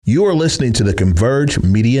You are listening to the Converge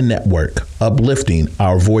Media Network, uplifting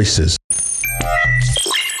our voices.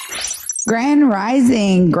 Grand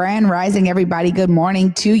Rising, everybody. Good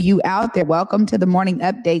morning to you out there. Welcome to the Morning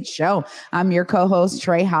Update Show. I'm your co-host,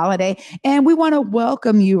 Trey Holiday, and we want to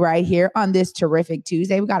welcome you right here on this terrific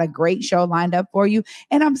Tuesday. We got a great show lined up for you,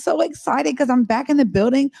 and I'm so excited because I'm back in the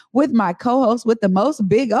building with my co-host with the most,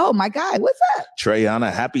 Big O. My guy, what's up?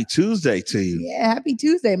 Treyana, happy Tuesday to you. Yeah, happy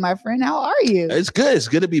Tuesday, my friend. How are you? It's good. It's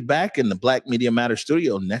good to be back in the Black Media Matter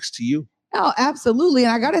studio next to you. Oh, absolutely.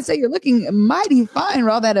 And I got to say, you're looking mighty fine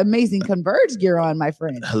with all that amazing Converge gear on, my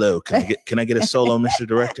friend. Hello. Can I get a solo, Mr.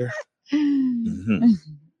 Director? Mm-hmm.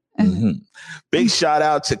 Mm-hmm. Big shout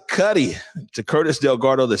out to Cuddy, to Curtis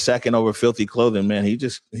Delgado II over Filthy Clothing, man.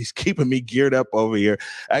 He's keeping me geared up over here.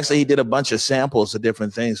 Actually, he did a bunch of samples of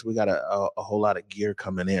different things. We got a whole lot of gear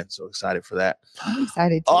coming in. So excited for that. I'm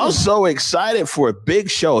excited too. Also excited for a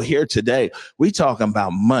big show here today. We talking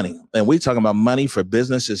about money, and we talking about money for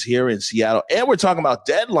businesses here in Seattle. And we're talking about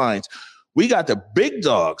deadlines. We got the big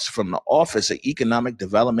dogs from the Office of Economic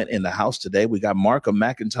Development in the house today. We got Marka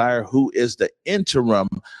McIntyre, who is the interim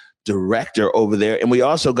director over there. And we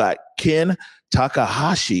also got Ken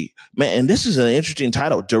Takahashi, man, and this is an interesting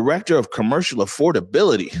title, Director of Commercial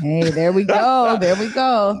Affordability. Hey, there we go. There we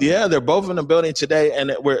go. Yeah, they're both in the building today,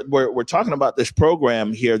 and we're talking about this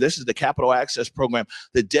program here. This is the Capital Access Program.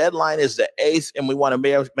 The deadline is the 8th, and we want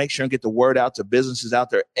to make sure and get the word out to businesses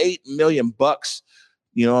out there. $8 million.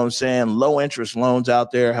 You know what I'm saying? Low interest loans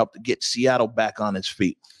out there help to get Seattle back on its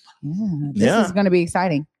feet. This is going to be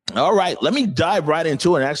exciting. All right, let me dive right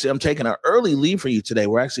into it. Actually, I'm taking an early leave for you today.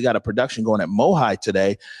 We're actually got a production going at Mohi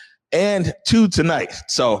today and 2 tonight.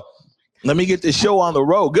 So let me get this show on the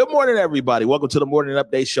road. Good morning, everybody. Welcome to the Morning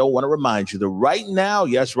Update Show. I want to remind you that right now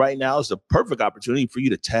is the perfect opportunity for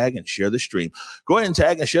you to tag and share the stream. Go ahead and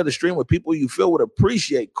tag and share the stream with people you feel would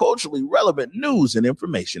appreciate culturally relevant news and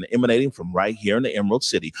information emanating from right here in the Emerald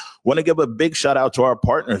City. Want to give a big shout out to our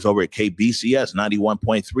partners over at KBCS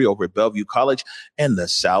 91.3 over at Bellevue College and the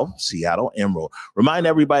South Seattle Emerald. Remind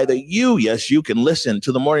everybody that you can listen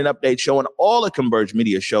to the Morning Update Show and all the Converge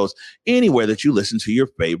Media shows anywhere that you listen to your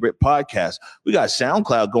favorite podcast. We got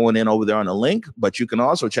SoundCloud going in over there on the link, but you can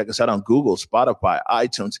also check us out on Google, Spotify,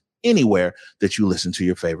 iTunes, anywhere that you listen to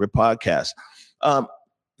your favorite podcast.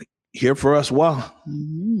 Here for us,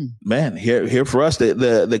 man, here for us.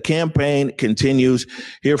 The campaign continues.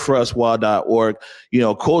 HereForUsWhy.org.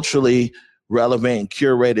 Culturally relevant and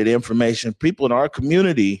curated information. People in our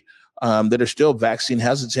community that are still vaccine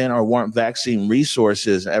hesitant or want vaccine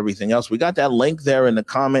resources, everything else. We got that link there in the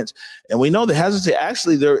comments, and we know the hesitant.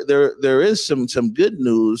 Actually, there is some good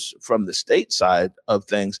news from the state side of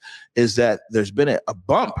things, is that there's been a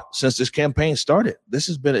bump since this campaign started.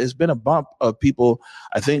 It's been a bump of people,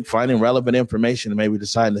 I think, finding relevant information and maybe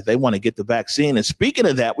deciding that they want to get the vaccine. And speaking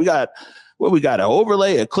of that, we got an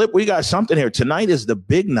overlay, a clip. We got something here. Tonight is the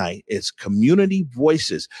big night. It's Community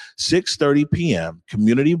Voices, 6:30 p.m.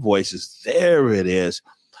 Community Voices. There it is.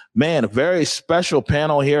 Man, a very special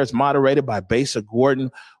panel here. It's moderated by Besa Gordon.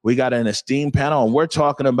 We got an esteemed panel, and we're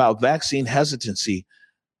talking about vaccine hesitancy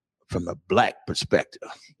from a Black perspective.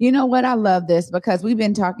 You know what? I love this because we've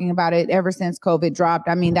been talking about it ever since COVID dropped.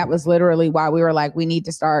 I mean, that was literally why we were like, we need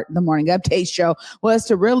to start the Morning Update Show, was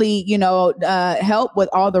to really, help with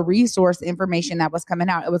all the resource information that was coming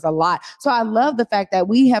out. It was a lot. So I love the fact that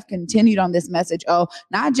we have continued on this message.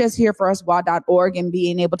 Not just HereForUsWhy.org and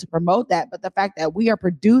being able to promote that, but the fact that we are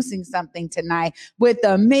producing something tonight with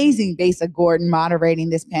the amazing Besa Gordon moderating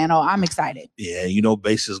this panel. I'm excited. Yeah,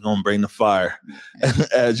 Besa's going to bring the fire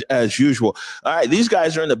as usual. All right, these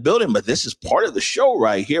guys are in the building, but this is part of the show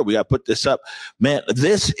right here. We got to put this up. Man,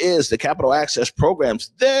 this is the Capital Access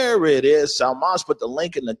Programs. There it is. Salman's put the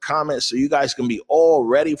link in the comments so you guys can be all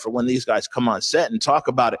ready for when these guys come on set and talk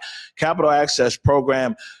about it. Capital Access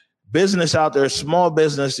Program, business out there, small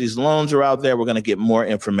business. These loans are out there. We're going to get more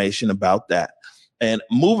information about that. And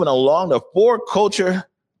moving along to For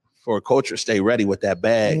Culture, stay ready with that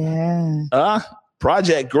bag. Yeah.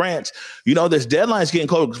 Project grants. This deadline is getting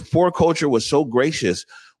close. For Culture was so gracious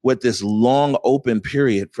with this long open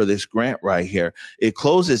period for this grant right here. It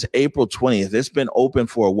closes April 20th. It's been open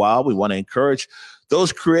for a while. We want to encourage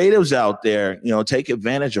those creatives out there, take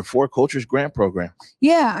advantage of For Culture's grant program.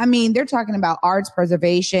 Yeah, I mean, they're talking about arts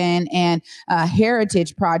preservation and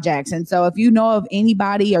heritage projects. And so if you know of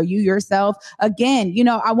anybody or you yourself, again,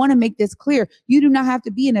 I want to make this clear. You do not have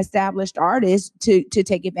to be an established artist to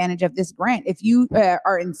take advantage of this grant. If you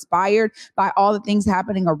are inspired by all the things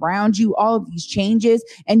happening around you, all of these changes,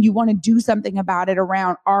 and you want to do something about it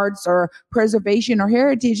around arts or preservation or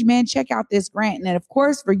heritage, man, check out this grant. And of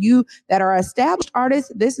course, for you that are established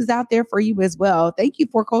artists, this is out there for you as well. Thank you,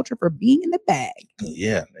 For Culture, for being in the bag.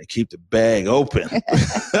 Yeah, they keep the bag open.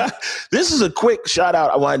 This is a quick shout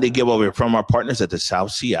out I wanted to give over from our partners at the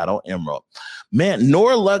South Seattle Emerald. Man,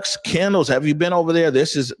 Norlux Candles. Have you been over there?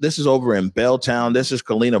 This is over in Belltown. This is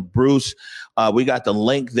Kalina Bruce. We got the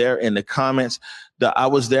link there in the comments. I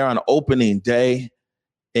was there on opening day,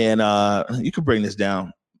 and you can bring this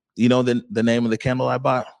down. You know the name of the candle I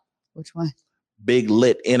bought? Which one? Big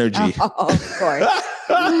Lit Energy. Oh, of course.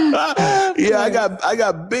 Yeah, I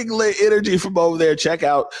got Big Lit Energy from over there. Check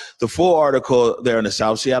out the full article there in the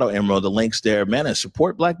South Seattle Emerald. The link's there, man, and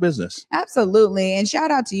support Black business. Absolutely. And shout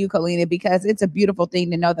out to you, Kalina, because it's a beautiful thing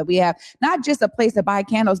to know that we have not just a place to buy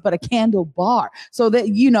candles, but a candle bar. So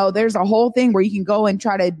that, there's a whole thing where you can go and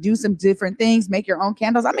try to do some different things, make your own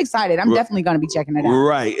candles. I'm excited. I'm definitely going to be checking it out.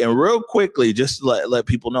 Right. And real quickly, just to let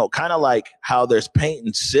people know, kind of like how there's paint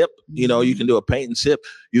and sip, you can do a paint and sip.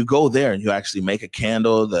 You go there and you actually make a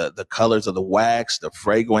candle, the colors of the wax, the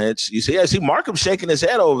fragrance. I see Markham shaking his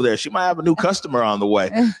head over there. She might have a new customer on the way.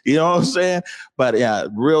 You know what I'm saying? But yeah,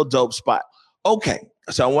 real dope spot. Okay.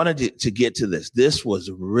 So I wanted to get to this. This was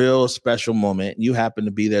a real special moment. You happened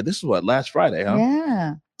to be there. This is last Friday, huh?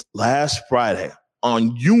 Yeah. Last Friday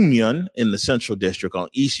on Union in the Central District, on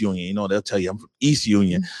East Union. They'll tell you I'm from East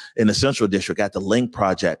Union in the Central District at the Link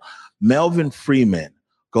Project. Melvin Freeman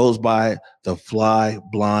goes by the Fly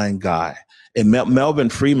Blind Guy. And Melvin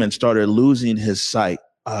Freeman started losing his sight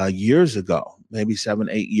years ago, maybe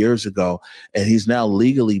 7-8 years ago, and he's now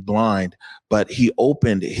legally blind. But he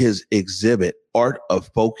opened his exhibit, Out of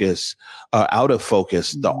Focus,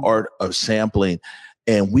 the Art of Sampling.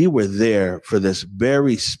 And we were there for this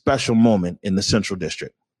very special moment in the Central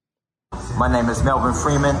District. My name is Melvin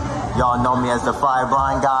Freeman. Y'all know me as the Fly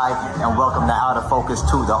Blind Guy, and welcome to Out of Focus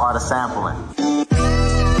 2, the Art of Sampling.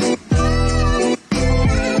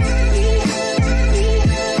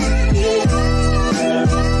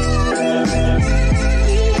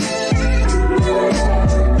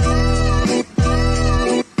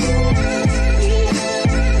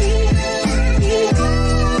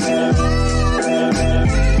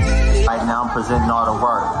 Presenting all the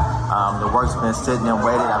work. The work's been sitting and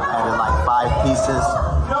waiting. I've added like 5 pieces,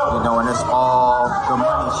 and it's all the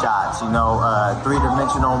money shots,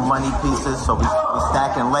 3-dimensional money pieces. So we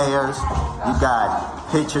stacking layers. You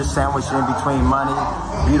got pictures sandwiched in between money,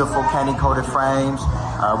 beautiful candy coated frames.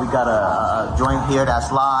 We got a joint here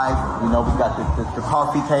that's live. We got the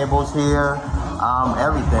coffee tables here.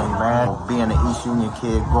 Everything, man. Being an East Union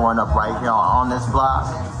kid growing up right here on this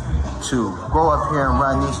block, to grow up here and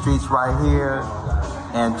run these streets right here,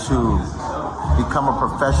 and to become a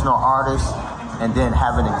professional artist and then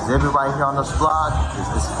have an exhibit right here on this block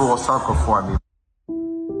is full circle for me.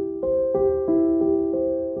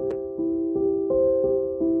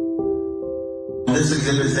 This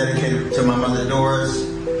exhibit is dedicated to my mother Doris,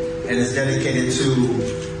 and it's dedicated to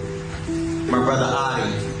my brother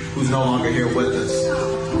Adi, who's no longer here with us.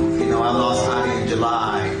 I lost Adi in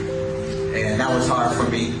July, and that was hard for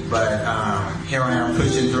me, but here I am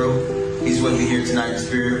pushing through. He's with me here tonight in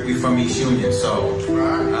spirit. We from East Union, so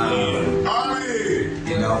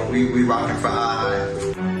we rocking for Adi.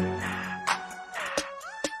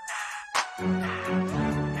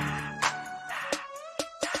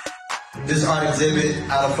 This art exhibit,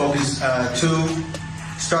 Out of Focus 2,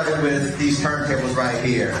 started with these turntables right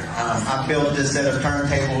here. I built this set of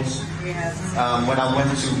turntables when I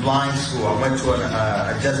went to blind school. I went to an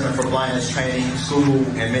adjustment for blindness training school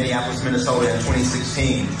in Minneapolis, Minnesota in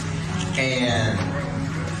 2016. And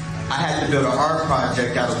I had to build an art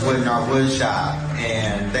project out of wood in our wood shop,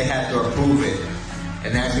 and they had to approve it.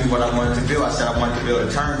 And they asked me what I wanted to build. I said I wanted to build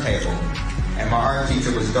a turntable. And my art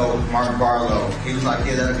teacher was dope, Martin Barlow. He was like,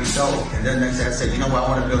 yeah, that'd be dope. And then next day I said, I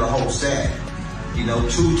want to build a whole set. 2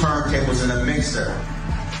 turntables and a mixer.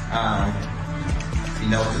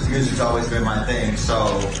 Because music's always been my thing.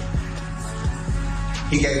 So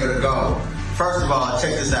he gave it a go. First of all,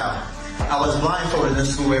 check this out. I was blindfolded in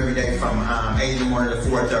school every day from 8 in the morning to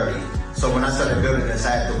 4:30. So when I started building this,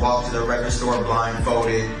 I had to walk to the record store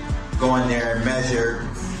blindfolded, go in there and measure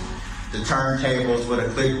the turntables with a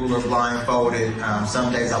click ruler blindfolded.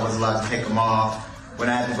 Some days I was allowed to take them off. When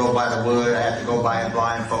I had to go buy the wood, I had to go buy it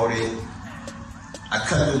blindfolded. I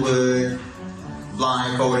cut the wood,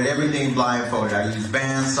 blindfolded, everything blindfolded. I used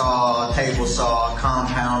bandsaw, table saw,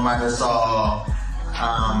 compound miter saw.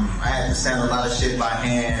 I had to sand a lot of shit by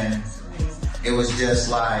hand. It was just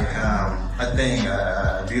like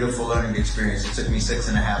a beautiful learning experience. It took me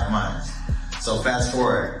 6.5 months. So fast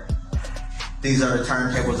forward, these are the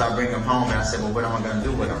turntables. I bring them home and I said, well, what am I gonna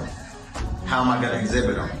do with them? How am I gonna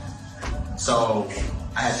exhibit them? So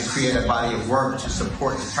I had to create a body of work to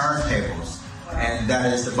support the turntables, and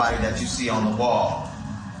that is the body that you see on the wall.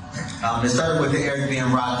 It started with the Eric B.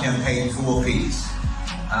 and Rakim paid in full piece.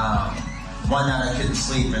 One night I couldn't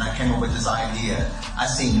sleep and I came up with this idea. I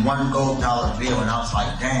seen $1 gold bill and I was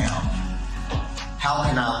like, damn, how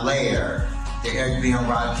can I layer the Eric B. and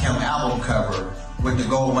Rakim album cover with the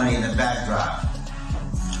gold money in the backdrop?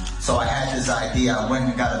 So I had this idea. I went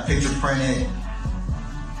and got a picture printed,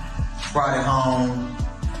 brought it home,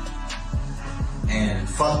 and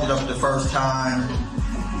fucked it up the first time.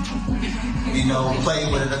 You know,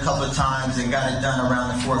 played with it a couple of times and got it done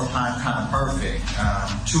around the fourth time kind of perfect.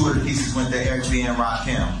 2 of the pieces went to Eric B. and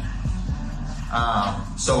Rakim.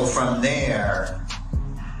 So from there,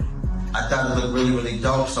 I thought it looked really, really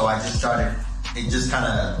dope, so I just started, it just kind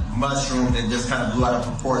of mushroomed and just kind of blew out of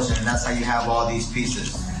proportion, and that's how you have all these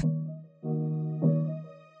pieces.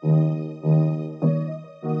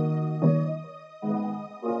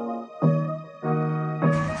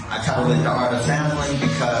 I kind of like the art of sampling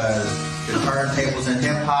because the turntables in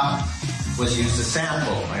hip-hop was used to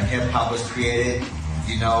sample, and hip-hop was created,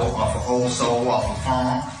 you know, off of old soul, off of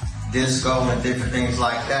funk, disco, and different things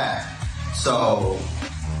like that. So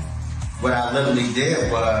what I literally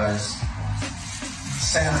did was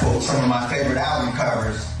sample some of my favorite album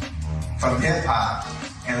covers from hip-hop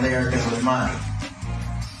and layered them with money.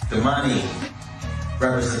 The money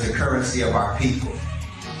represents the currency of our people,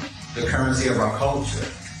 the currency of our culture,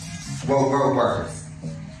 what we're worth.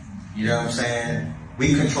 You know what I'm saying?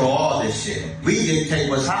 We control all this shit. We dictate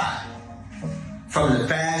what's hot. From the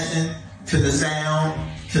fashion, to the sound,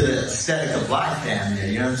 to the aesthetic of life down there.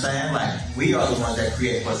 You know what I'm saying? Like, we are the ones that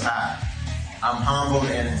create what's hot. I'm humbled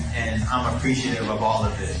and I'm appreciative of all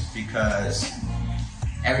of this because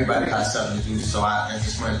everybody has something to do. So I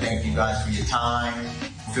just want to thank you guys for your time.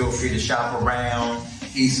 Feel free to shop around,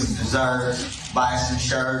 eat some desserts, buy some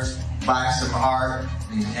shirts, buy some art,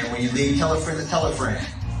 and when you leave, tell a friend to tell a friend.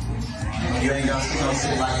 You ain't gonna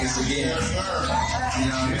sit like this again. You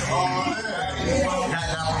know what I mean?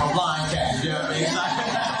 Not from a blind cat, you know what I mean?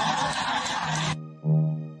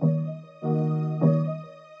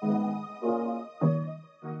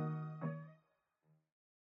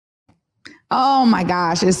 Oh my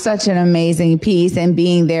gosh, it's such an amazing piece. And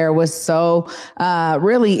being there was so,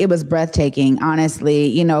 really, it was breathtaking, honestly.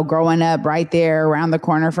 You know, growing up right there around the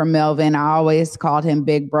corner from Melvin, I always called him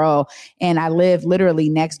Big Bro. And I lived literally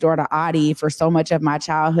next door to Adi for so much of my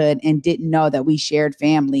childhood and didn't know that we shared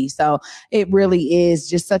family. So it really is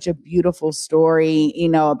just such a beautiful story, you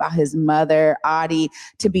know, about his mother, Adi.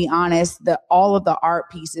 To be honest, all of the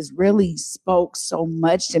art pieces really spoke so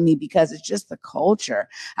much to me because it's just the culture.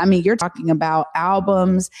 I mean, you're talking about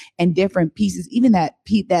albums and different pieces, even that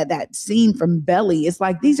scene from Belly. It's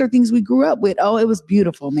like, these are things we grew up with. Oh, it was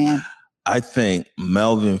beautiful, man. I think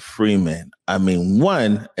Melvin Freeman, I mean,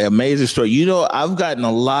 one amazing story. You know, I've gotten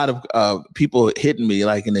a lot of people hitting me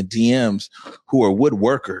like in the DMs who are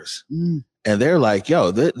woodworkers. And they're like, yo,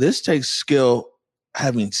 this takes skill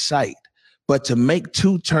having sight. But to make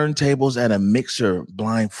 2 turntables and a mixer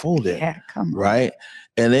blindfolded, yeah, come on. Right?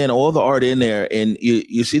 And then all the art in there. And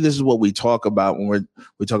you see, this is what we talk about when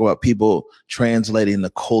we talk about people translating the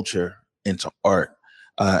culture into art.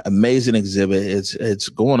 Amazing exhibit. It's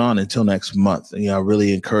going on until next month. And, you know, I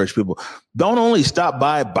really encourage people, don't only stop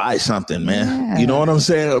by, buy something, man. Yeah. You know what I'm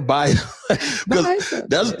saying? Buy,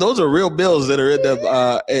 because those are real bills that are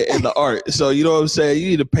in the art. So, you know what I'm saying? You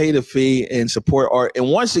need to pay the fee and support art. And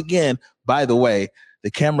once again, by the way,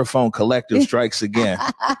 the camera phone collector strikes again.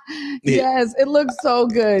 Yes, it looks so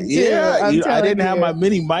good too. Yeah, I didn't have my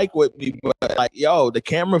mini mic with me, but like, yo, the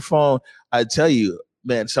camera phone, I tell you,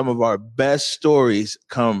 man, some of our best stories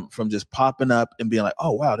come from just popping up and being like,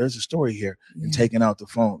 oh, wow, there's a story here, and taking out the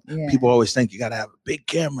phone. Yeah. People always think you got to have a big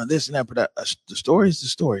camera, this and that, but the story is the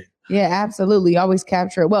story. Yeah, absolutely. Always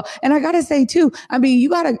capture it well. And I got to say, too, I mean, you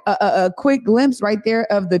got a quick glimpse right there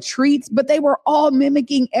of the treats, but they were all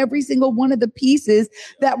mimicking every single one of the pieces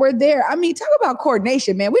that were there. I mean, talk about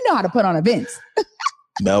coordination, man. We know how to put on events.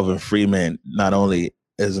 Melvin Freeman not only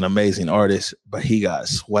is an amazing artist, but he got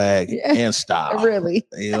swag and style. Really.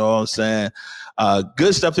 You know what I'm saying?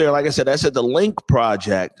 Good stuff there. Like I said, that's at the Link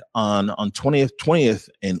Project on 20th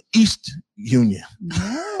in East Union.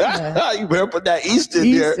 Yeah. You better put that East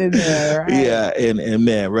in there. Right? Yeah, and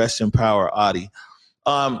man, rest in power, Adi.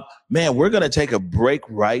 Man, we're gonna take a break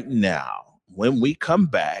right now. When we come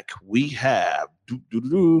back, we have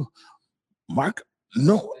Mark.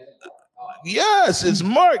 No, yes, it's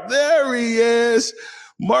Mark. There he is.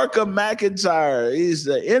 Markham McIntyre. He's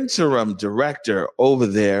the interim director over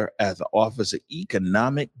there at the Office of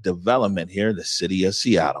Economic Development here in the city of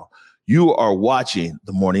Seattle. You are watching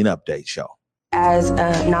the Morning Update Show. As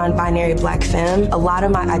a non-binary Black femme, a lot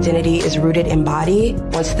of my identity is rooted in body.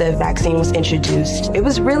 Once the vaccine was introduced, it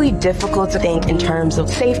was really difficult to think in terms of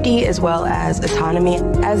safety as well as autonomy.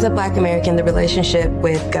 As a Black American, the relationship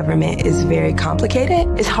with government is very complicated.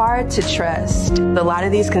 It's hard to trust. A lot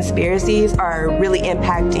of these conspiracies are really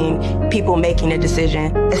impacting people making a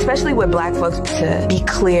decision, especially with Black folks, to be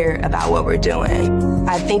clear about what we're doing.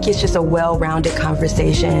 I think it's just a well-rounded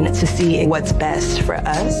conversation to see what's best for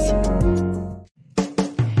us.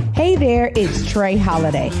 Hey there, it's Trey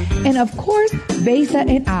Holiday. And of course, Vesa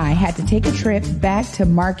and I had to take a trip back to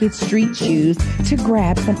Market Street Shoes to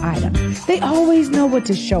grab some items. They always know what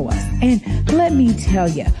to show us. And let me tell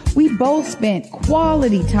you, we both spent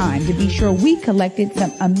quality time to be sure we collected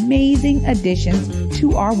some amazing additions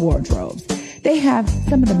to our wardrobes. They have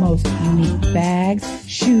some of the most unique bags,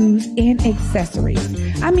 shoes, and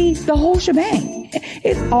accessories. I mean, the whole shebang.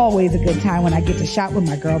 It's always a good time when I get to shop with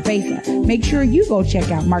my girl, Vesa. Make sure you go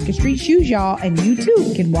check out Market Street Shoes, y'all, and you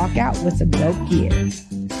too can walk out with some dope gear.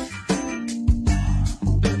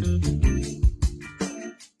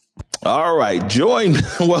 All right,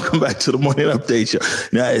 welcome back to the Morning Update Show.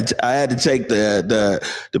 Now, I had to take the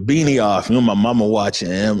beanie off. You know, my mama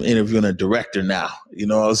watching. I'm interviewing a director now. You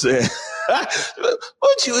know what I'm saying?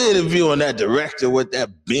 What you interviewing that director with that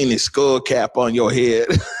beanie skull cap on your head?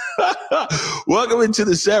 Welcome into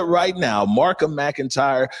the set right now, Markham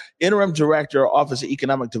McIntyre, Interim Director, Office of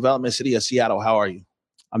Economic Development, City of Seattle. How are you?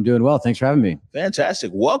 I'm doing well. Thanks for having me.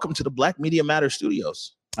 Fantastic. Welcome to the Black Media Matters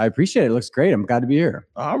Studios. I appreciate it. It looks great. I'm glad to be here.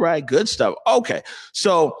 All right. Good stuff. Okay.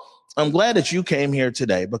 So I'm glad that you came here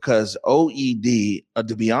today because OED,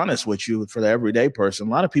 to be honest with you, for the everyday person, a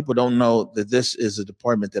lot of people don't know that this is a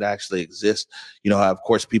department that actually exists. You know, of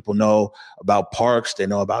course, people know about parks. They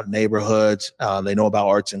know about neighborhoods. They know about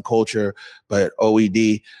arts and culture. But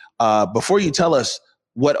OED, before you tell us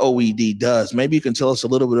what OED does, maybe you can tell us a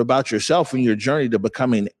little bit about yourself and your journey to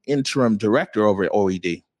becoming interim director over at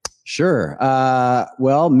OED. Sure.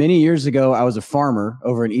 Well, many years ago, I was a farmer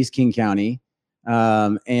over in East King County.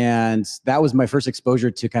 And that was my first exposure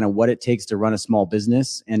to kind of what it takes to run a small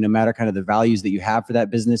business. And no matter kind of the values that you have for that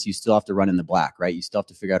business, you still have to run in the black, right? You still have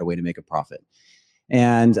to figure out a way to make a profit.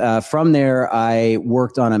 And from there, I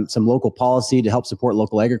worked on some local policy to help support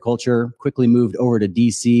local agriculture, quickly moved over to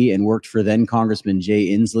DC and worked for then Congressman Jay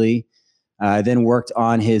Inslee. I then worked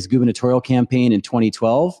on his gubernatorial campaign in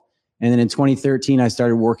 2012. And then in 2013, I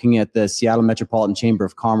started working at the Seattle Metropolitan Chamber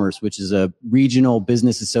of Commerce, which is a regional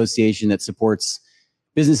business association that supports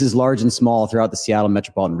businesses large and small throughout the Seattle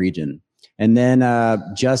metropolitan region. And then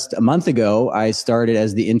just a month ago, I started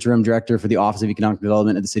as the interim director for the Office of Economic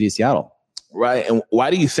Development at the City of Seattle. Right. And why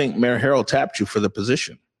do you think Mayor Harrell tapped you for the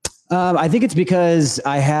position? I think it's because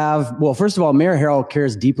first of all, Mayor Harrell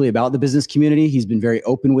cares deeply about the business community. He's been very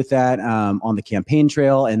open with that on the campaign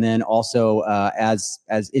trail. And then also as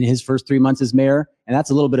in his first 3 months as mayor. And that's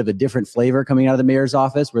a little bit of a different flavor coming out of the mayor's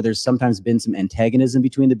office, where there's sometimes been some antagonism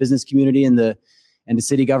between the business community and the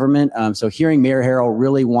city government. So hearing Mayor Harrell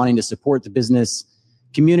really wanting to support the business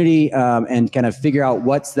community and kind of figure out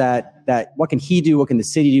what can he do, what can the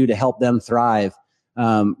city do to help them thrive,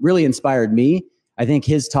 really inspired me. I think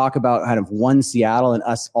his talk about kind of one Seattle and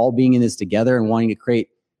us all being in this together and wanting to create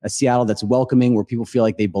a Seattle that's welcoming, where people feel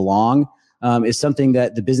like they belong, is something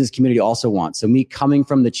that the business community also wants. So me coming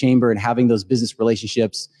from the chamber and having those business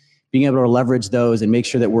relationships, being able to leverage those and make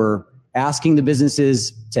sure that we're asking the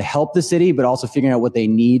businesses to help the city, but also figuring out what they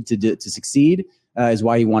need to succeed is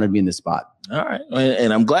why he wanted me in this spot. All right.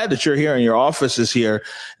 And I'm glad that you're here and your office is here.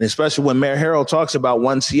 And especially when Mayor Harrell talks about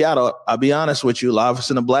one Seattle, I'll be honest with you, a lot of us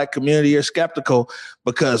in the Black community are skeptical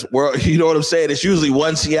because you know what I'm saying? It's usually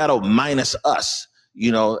one Seattle minus us,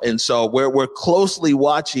 you know? And so we're closely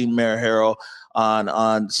watching Mayor Harrell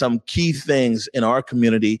on some key things in our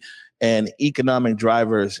community, and economic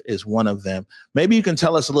drivers is one of them. Maybe you can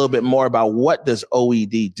tell us a little bit more about what does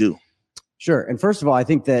OED do? Sure. And first of all, I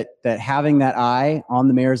think that having that eye on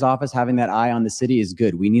the mayor's office, having that eye on the city is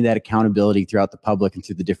good. We need that accountability throughout the public and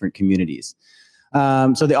through the different communities.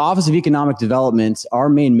 So the Office of Economic Development, our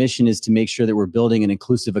main mission is to make sure that we're building an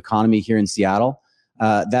inclusive economy here in Seattle.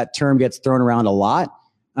 That term gets thrown around a lot.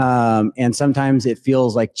 And sometimes it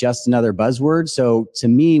feels like just another buzzword. So to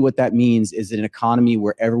me, what that means is an economy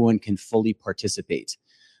where everyone can fully participate.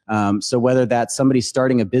 So whether that's somebody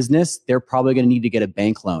starting a business, they're probably going to need to get a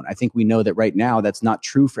bank loan. I think we know that right now that's not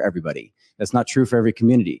true for everybody. That's not true for every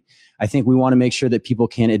community. I think we want to make sure that people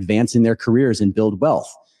can advance in their careers and build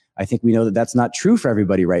wealth. I think we know that that's not true for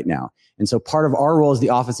everybody right now. And so part of our role as the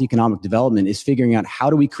Office of Economic Development is figuring out how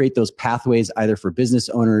do we create those pathways either for business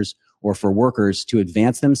owners or for workers to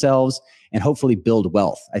advance themselves and hopefully build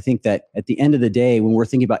wealth. I think that at the end of the day, when we're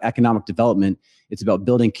thinking about economic development, it's about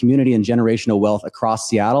building community and generational wealth across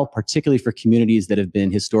Seattle, particularly for communities that have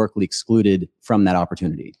been historically excluded from that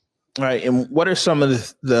opportunity. All right. And what are some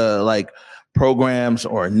of the like programs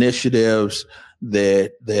or initiatives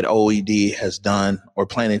that OED has done or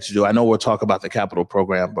planning to do? I know we'll talk about the capital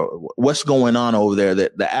program, but what's going on over there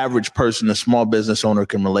that the average person, the small business owner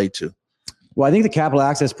can relate to? Well, I think the Capital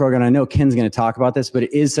Access Program, I know Ken's going to talk about this, but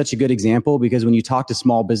it is such a good example because when you talk to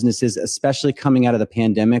small businesses, especially coming out of the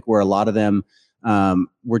pandemic, where a lot of them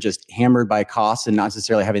were just hammered by costs and not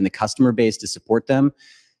necessarily having the customer base to support them,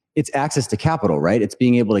 it's access to capital, right? It's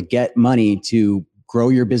being able to get money to grow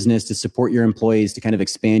your business, to support your employees, to kind of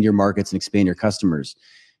expand your markets and expand your customers.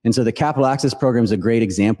 And so the Capital Access Program is a great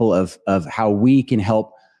example of how we can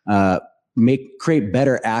help create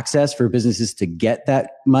better access for businesses to get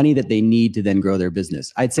that money that they need to then grow their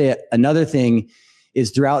business. I'd say another thing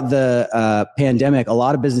is throughout the pandemic, a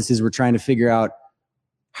lot of businesses were trying to figure out,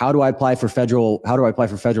 how do I apply for federal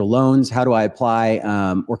loans? How do I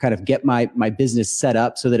apply or kind of get my business set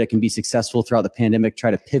up so that it can be successful throughout the pandemic,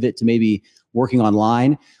 try to pivot to maybe working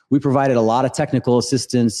online? We provided a lot of technical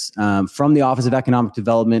assistance from the Office of Economic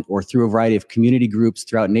Development or through a variety of community groups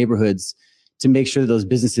throughout neighborhoods to make sure that those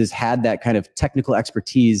businesses had that kind of technical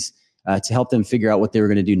expertise to help them figure out what they were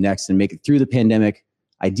going to do next and make it through the pandemic,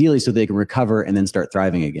 ideally so they can recover and then start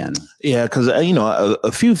thriving again. Yeah, because,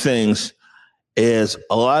 a few things is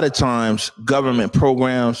a lot of times government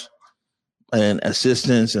programs and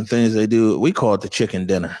assistance and things they do, we call it the chicken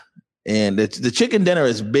dinner. And the chicken dinner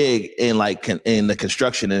is big in the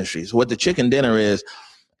construction industries. What the chicken dinner is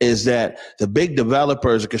that the big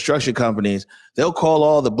developers or construction companies, they'll call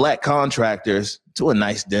all the black contractors to a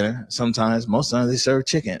nice dinner. Most times they serve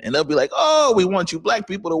chicken, and they'll be like, oh, we want you black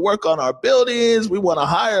people to work on our buildings. We want to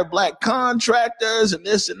hire black contractors and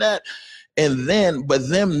this and that. But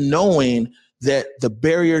them knowing that the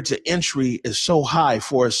barrier to entry is so high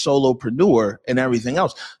for a solopreneur and everything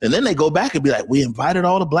else. And then they go back and be like, we invited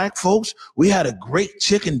all the black folks. We had a great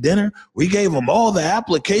chicken dinner. We gave them all the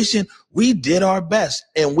application. We did our best.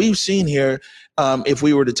 And we've seen here, if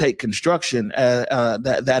we were to take construction,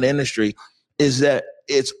 that industry, is that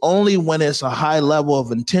it's only when it's a high level of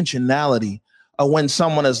intentionality, when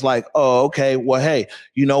someone is like, oh, okay, well, hey,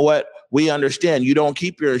 you know what? We understand you don't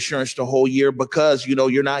keep your insurance the whole year because,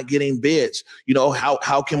 you're not getting bids.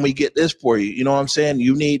 How can we get this for you? You know what I'm saying?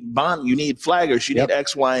 You need bond, you need flaggers, you need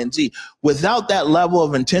X, Y, and Z. Without that level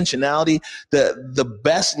of intentionality, the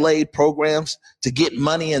best laid programs to get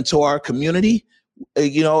money into our community,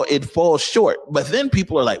 it falls short. But then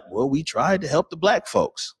people are like, well, we tried to help the black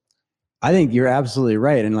folks. I think you're absolutely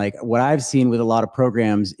right. And like what I've seen with a lot of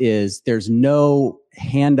programs is there's no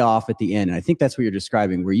handoff at the end. And I think that's what you're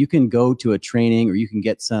describing, where you can go to a training or you can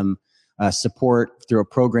get some support through a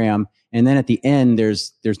program. And then at the end,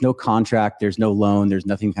 there's no contract, there's no loan, there's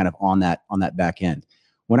nothing kind of on that back end.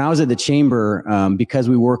 When I was at the chamber, because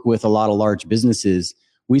we work with a lot of large businesses,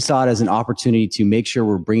 we saw it as an opportunity to make sure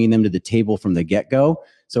we're bringing them to the table from the get-go.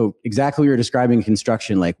 So exactly what you're describing in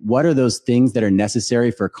construction, like what are those things that are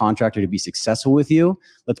necessary for a contractor to be successful with you?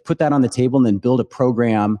 Let's put that on the table and then build a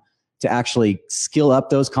program to actually skill up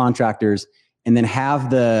those contractors and then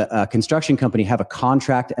have the construction company have a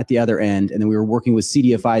contract at the other end. And then we were working with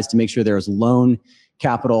CDFIs to make sure there was loan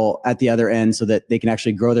capital at the other end so that they can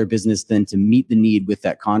actually grow their business then to meet the need with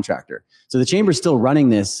that contractor. So the chamber's still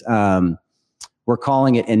running this. We're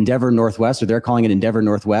calling it Endeavor Northwest, or they're calling it Endeavor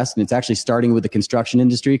Northwest. And it's actually starting with the construction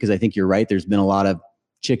industry because I think you're right. There's been a lot of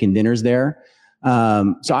chicken dinners there.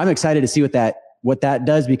 So I'm excited to see what that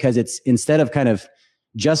does, because it's instead of kind of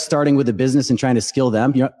just starting with the business and trying to skill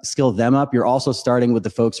them up, you're also starting with the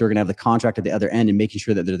folks who are going to have the contract at the other end and making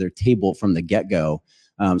sure that they're their table from the get-go.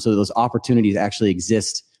 So those opportunities actually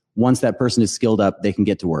exist. Once that person is skilled up, they can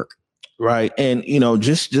get to work. Right. And,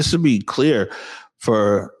 just to be clear,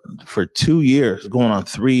 for 2 years, going on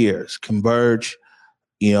 3 years, Converge,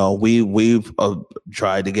 we've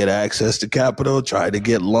tried to get access to capital, tried to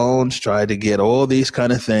get loans, tried to get all these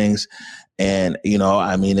kind of things. And,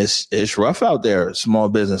 it's rough out there. Small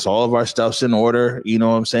business, all of our stuff's in order. You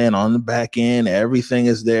know what I'm saying? On the back end, everything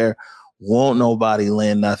is there. Won't nobody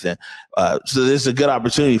lend nothing. So this is a good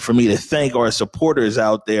opportunity for me to thank our supporters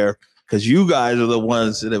out there, because you guys are the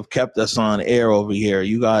ones that have kept us on air over here.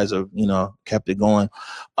 You guys have, kept it going.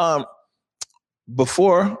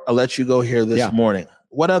 Before I let you go here this morning,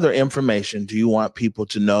 what other information do you want people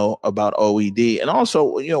to know about OED? And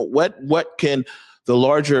also, what can the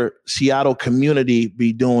larger Seattle community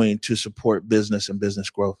be doing to support business and business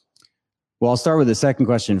growth? Well, I'll start with the second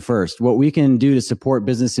question first. What we can do to support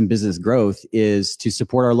business and business growth is to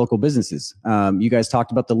support our local businesses. You guys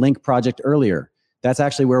talked about the Link project earlier. That's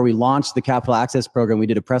actually where we launched the Capital Access Program. We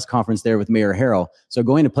did a press conference there with Mayor Harrell. So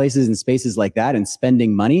going to places and spaces like that and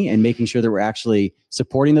spending money and making sure that we're actually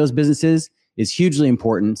supporting those businesses is hugely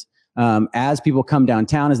important. As people come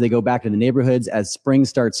downtown, as they go back to the neighborhoods, as spring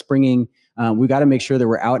starts springing, we've got to make sure that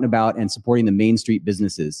we're out and about and supporting the Main Street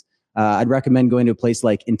businesses. I'd recommend going to a place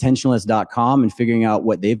like intentionalist.com and figuring out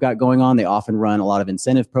what they've got going on. They often run a lot of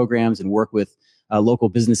incentive programs and work with local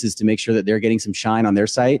businesses to make sure that they're getting some shine on their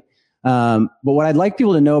site. But what I'd like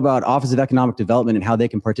people to know about Office of Economic Development and how they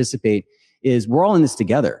can participate is we're all in this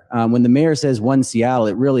together. When the mayor says One Seattle,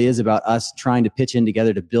 it really is about us trying to pitch in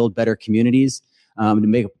together to build better communities, to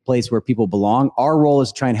make a place where people belong. Our role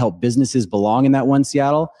is to try and help businesses belong in that One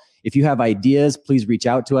Seattle. If you have ideas, please reach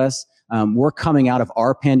out to us. We're coming out of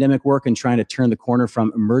our pandemic work and trying to turn the corner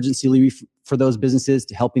from emergency relief for those businesses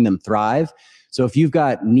to helping them thrive. So if you've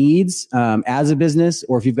got needs as a business,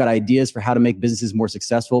 or if you've got ideas for how to make businesses more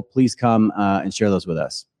successful, please come and share those with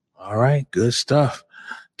us. All right, good stuff.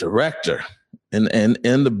 Director in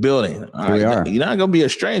the building. All Here we right, are. you're not gonna be a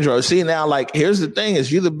stranger. See now, like here's the thing: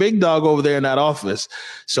 is you're the big dog over there in that office.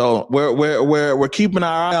 So we're keeping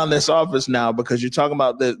our eye on this office now, because you're talking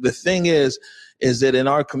about the thing is that in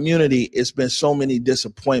our community, it's been so many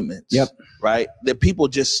disappointments. Yep. Right. That people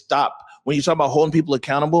just stop. When you talk about holding people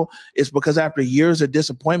accountable, it's because after years of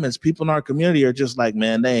disappointments, people in our community are just like,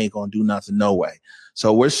 man, they ain't going to do nothing. No way.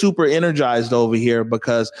 So we're super energized over here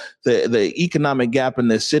because the economic gap in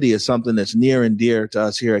this city is something that's near and dear to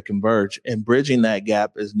us here at Converge, and bridging that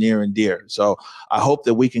gap is near and dear. So I hope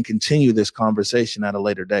that we can continue this conversation at a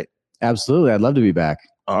later date. Absolutely. I'd love to be back.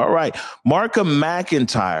 All right. Marka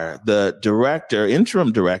McIntyre, the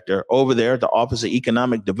interim director over there at the Office of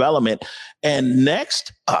Economic Development. And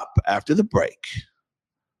next up after the break,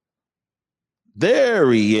 there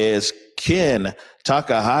he is, Ken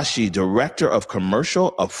Takahashi, Director of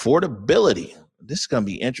Commercial Affordability. This is going to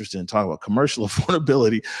be interesting to talk about commercial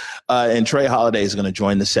affordability. And Trey Holiday is going to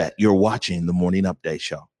join the set. You're watching the Morning Update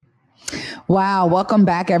Show. Wow. Welcome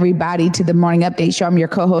back, everybody, to the Morning Update Show. I'm your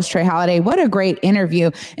co-host, Trey Holiday. What a great interview.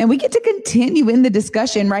 And we get to continue in the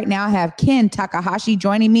discussion. Right now, I have Ken Takahashi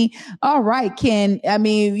joining me. All right, Ken. I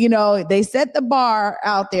mean, they set the bar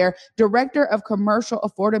out there. Director of Commercial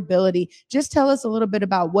Affordability. Just tell us a little bit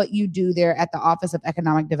about what you do there at the Office of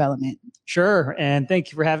Economic Development. Sure. And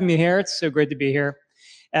thank you for having me here. It's so great to be here.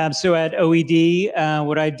 So at OED,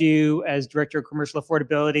 what I do as Director of Commercial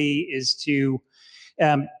Affordability is to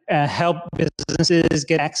help businesses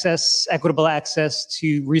get equitable access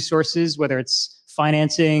to resources, whether it's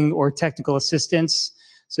financing or technical assistance,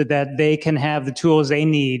 so that they can have the tools they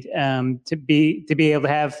need to be able to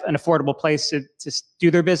have an affordable place to do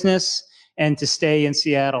their business and to stay in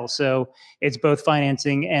Seattle. So it's both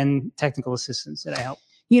financing and technical assistance that I help.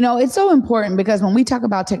 It's so important because when we talk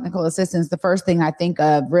about technical assistance, the first thing I think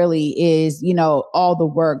of really is, all the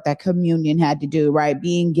work that Communion had to do, right?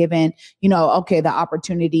 Being given, the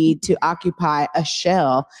opportunity to occupy a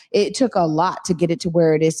shell. It took a lot to get it to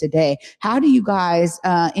where it is today. How do you guys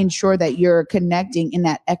ensure that you're connecting in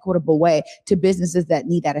that equitable way to businesses that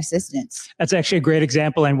need that assistance? That's actually a great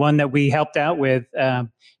example, and one that we helped out with.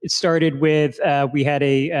 It started with, we had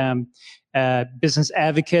a business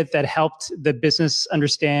advocate that helped the business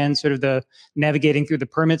understand sort of the navigating through the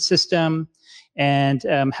permit system and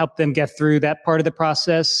help them get through that part of the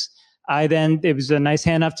process. It was a nice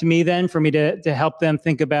handoff to me then for me to help them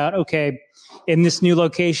think about, okay, in this new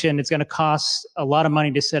location, it's going to cost a lot of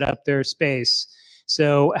money to set up their space.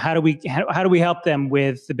 So how do we help them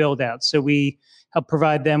with the build out? So we help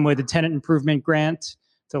provide them with a tenant improvement grant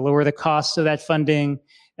to lower the cost of that funding,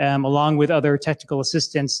 along with other technical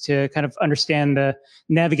assistance to kind of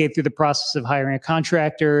navigate through the process of hiring a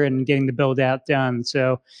contractor and getting the build out done.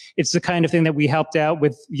 So it's the kind of thing that we helped out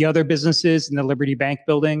with the other businesses in the Liberty Bank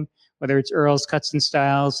building, whether it's Earl's Cuts and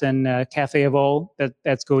Styles and Cafe of Ole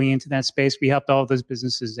that's going into that space. We helped all of those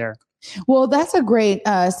businesses there. Well, that's a great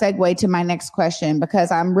segue to my next question, because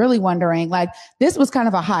I'm really wondering, this was kind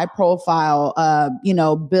of a high profile,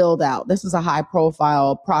 build out. This was a high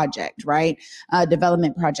profile project, right?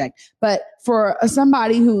 Development project. But for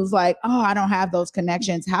somebody who's like, oh, I don't have those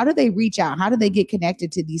connections, how do they reach out? How do they get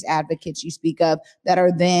connected to these advocates you speak of that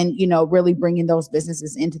are then, really bringing those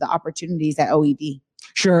businesses into the opportunities at OED?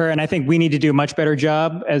 Sure. And I think we need to do a much better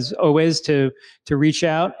job, as always, to reach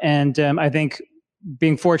out. And I think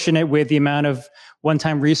being fortunate with the amount of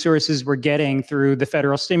one-time resources we're getting through the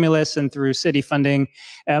federal stimulus and through city funding,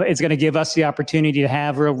 it's going to give us the opportunity to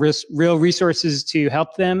have real resources to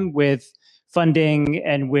help them with funding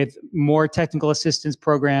and with more technical assistance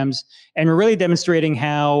programs. And we're really demonstrating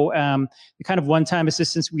how the kind of one-time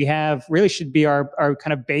assistance we have really should be our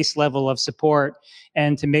kind of base level of support,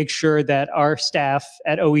 and to make sure that our staff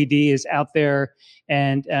at OED is out there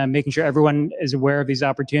and making sure everyone is aware of these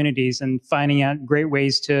opportunities and finding out great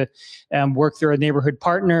ways to work through our neighborhood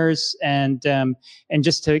partners and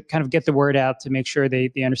just to kind of get the word out to make sure they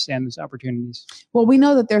understand those opportunities. Well, we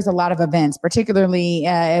know that there's a lot of events, particularly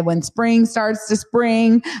when spring starts to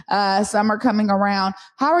spring, summer coming around.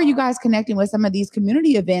 How are you guys connecting with some of these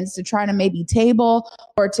community events to try to maybe table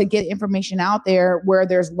or to get information out there where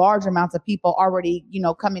there's large amounts of people already,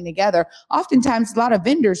 coming together? Oftentimes, a lot of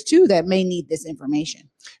vendors too that may need this information.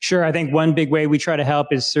 Sure. I think one big way we try to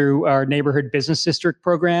help is through our neighborhood business district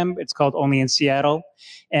program. It's called Only in Seattle.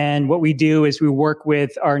 And what we do is we work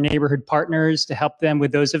with our neighborhood partners to help them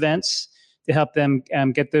with those events, to help them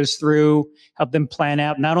get those through, help them plan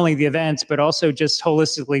out not only the events, but also just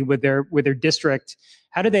holistically with their district.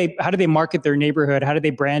 How do they market their neighborhood? How do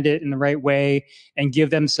they brand it in the right way, and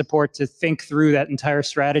give them support to think through that entire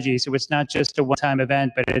strategy? So it's not just a one-time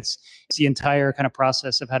event, but it's the entire kind of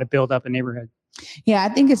process of how to build up a neighborhood. Yeah, I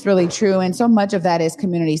think it's really true. And so much of that is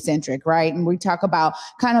community centric, right? And we talk about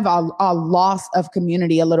kind of a loss of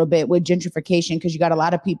community a little bit with gentrification, because you got a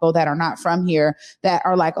lot of people that are not from here that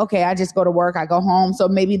are like, okay, I just go to work, I go home. So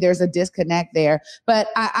maybe there's a disconnect there. But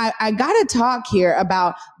I got to talk here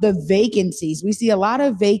about the vacancies. We see a lot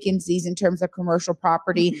of vacancies in terms of commercial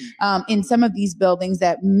property in some of these buildings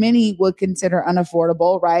that many would consider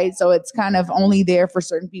unaffordable, right? So it's kind of only there for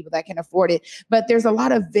certain people that can afford it. But there's a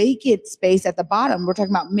lot of vacant space at the bottom. We're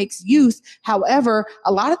talking about mixed use. However,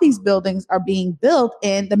 a lot of these buildings are being built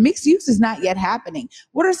and the mixed use is not yet happening.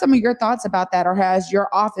 What are some of your thoughts about that? Or has your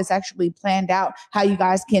office actually planned out how you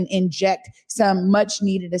guys can inject some much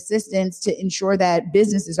needed assistance to ensure that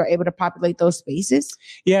businesses are able to populate those spaces?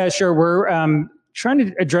 Yeah, sure. We're trying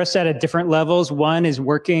to address that at different levels. One is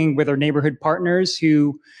working with our neighborhood partners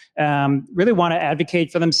who really want to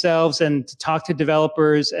advocate for themselves and to talk to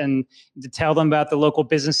developers and to tell them about the local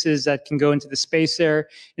businesses that can go into the space there.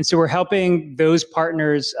 And so we're helping those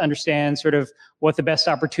partners understand sort of what the best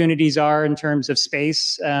opportunities are in terms of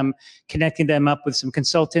space, connecting them up with some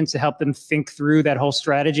consultants to help them think through that whole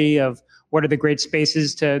strategy of what are the great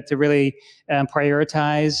spaces to really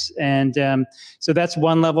prioritize. And so that's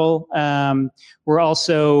one level. We're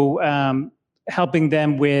also helping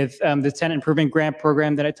them with the tenant improvement grant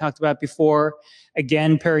program that I talked about before.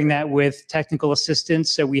 Again, pairing that with technical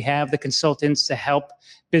assistance. So we have the consultants to help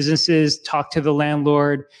businesses talk to the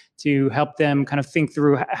landlord, to help them kind of think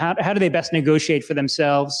through how do they best negotiate for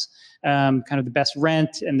themselves, kind of the best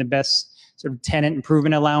rent and the best sort of tenant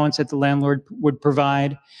improvement allowance that the landlord would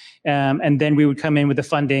provide. And then we would come in with the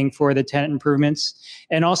funding for the tenant improvements.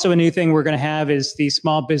 And also a new thing we're going to have is the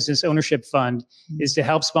Small Business Ownership Fund, is to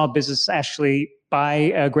help small business actually buy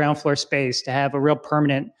a ground floor space to have a real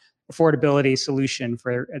permanent affordability solution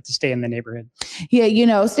for to stay in the neighborhood.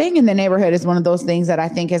 Yeah, staying in the neighborhood is one of those things that I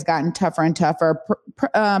think has gotten tougher and tougher,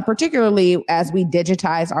 particularly as we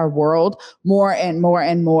digitize our world more and more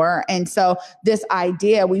and more. And so this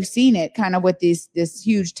idea, we've seen it kind of with this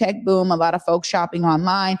huge tech boom, a lot of folks shopping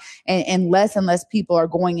online, and less people are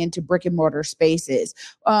going into brick and mortar spaces.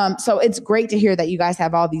 So it's great to hear that you guys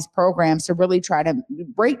have all these programs to really try to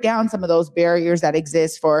break down some of those barriers that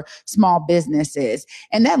exist for small businesses.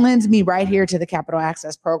 And that lends me right here to the Capital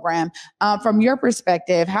Access Program. From your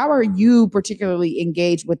perspective, how are you particularly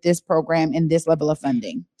engaged with this program and this level of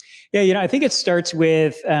funding? Yeah, I think it starts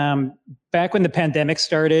with back when the pandemic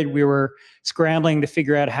started, we were scrambling to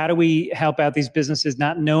figure out how do we help out these businesses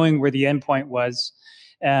not knowing where the endpoint was.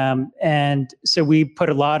 And so we put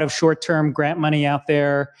a lot of short-term grant money out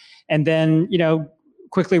there, and then,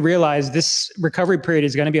 quickly realized this recovery period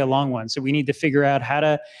is going to be a long one. So we need to figure out how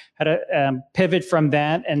to pivot from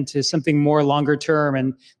that and to something more longer term.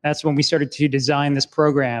 And that's when we started to design this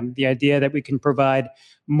program, the idea that we can provide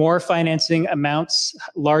more financing amounts,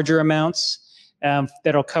 larger amounts,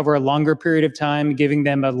 that'll cover a longer period of time, giving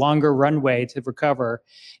them a longer runway to recover.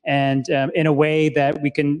 And in a way that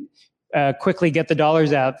we can quickly get the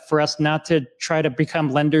dollars out, for us not to try to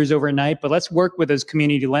become lenders overnight, but let's work with those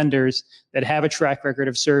community lenders that have a track record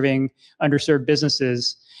of serving underserved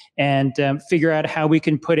businesses and figure out how we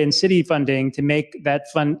can put in city funding to make that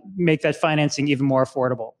financing even more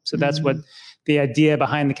affordable. So that's what the idea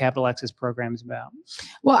behind the Capital Access Program is about.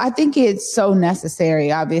 Well, I think it's so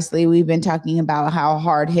necessary. Obviously, we've been talking about how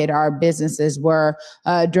hard hit our businesses were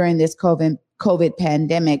during this COVID COVID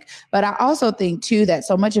pandemic. But I also think too that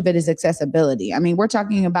so much of it is accessibility. I mean, we're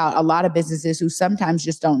talking about a lot of businesses who sometimes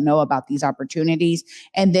just don't know about these opportunities,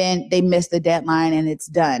 and then they miss the deadline and it's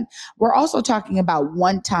done. We're also talking about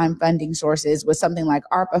one-time funding sources with something like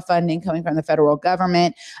ARPA funding coming from the federal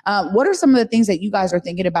government. What are some of the things that you guys are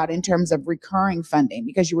thinking about in terms of recurring funding?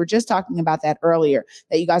 Because you were just talking about that earlier,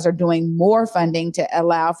 that you guys are doing more funding to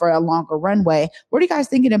allow for a longer runway. What are you guys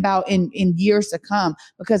thinking about in years to come?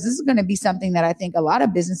 Because this is going to be something that I think a lot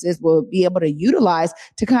of businesses will be able to utilize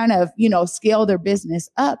to kind of, scale their business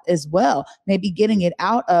up as well. Maybe getting it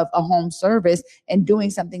out of a home service and doing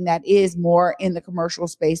something that is more in the commercial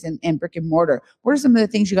space and brick and mortar. What are some of the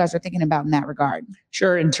things you guys are thinking about in that regard?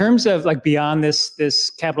 Sure. In terms of like beyond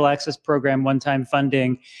this capital access program, one-time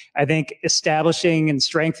funding, I think establishing and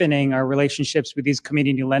strengthening our relationships with these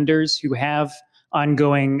community lenders who have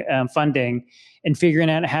ongoing funding, and figuring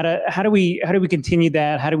out how do we continue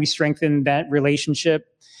that? How do we strengthen that relationship?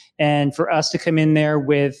 And for us to come in there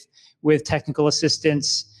with technical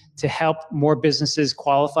assistance to help more businesses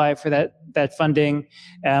qualify for that funding.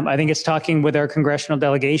 I think it's talking with our congressional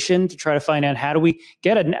delegation to try to find out how do we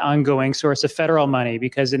get an ongoing source of federal money,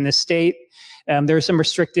 because in this state, there are some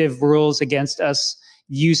restrictive rules against us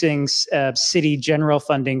using city general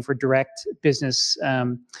funding for direct business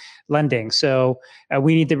lending. So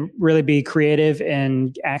we need to really be creative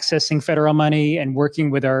in accessing federal money and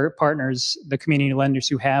working with our partners, the community lenders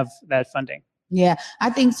who have that funding. Yeah, I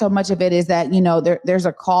think so much of it is that, there's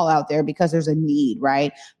a call out there because there's a need,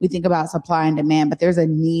 right? We think about supply and demand, but there's a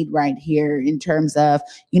need right here in terms of,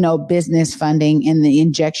 business funding and the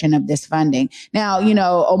injection of this funding. Now,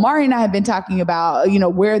 Omari and I have been talking about,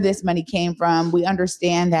 where this money came from. We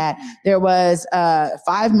understand that there was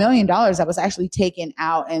 $5 million that was actually taken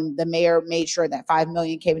out, and the mayor made sure that $5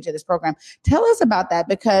 million came into this program. Tell us about that,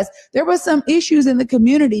 because there was some issues in the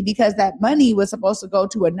community because that money was supposed to go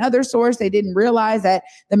to another source. They didn't realize that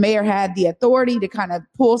the mayor had the authority to kind of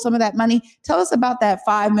pull some of that money. Tell us about that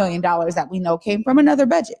 $5 million that we know came from another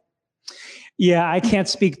budget. Yeah, I can't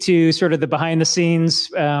speak to sort of the behind the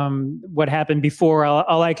scenes, what happened before.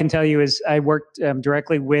 All I can tell you is I worked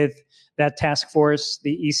directly with that task force,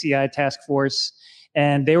 the ECI task force,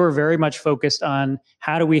 and they were very much focused on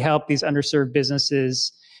how do we help these underserved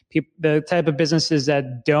businesses, the type of businesses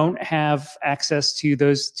that don't have access to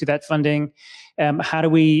that funding. How do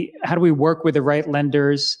we work with the right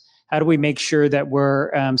lenders? How do we make sure that we're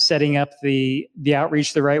setting up the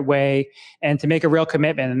outreach the right way, and to make a real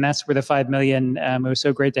commitment? And that's where the $5 million, it was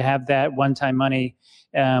so great to have that one-time money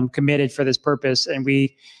committed for this purpose. And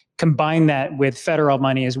we combine that with federal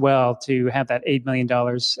money as well to have that $8 million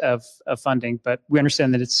of funding. But we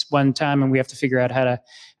understand that it's one time, and we have to figure out how to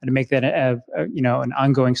make that an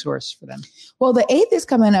ongoing source for them. Well, the 8th is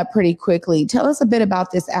coming up pretty quickly. Tell us a bit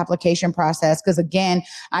about this application process, because again,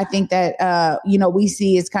 I think that we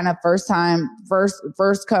see it's kind of first come,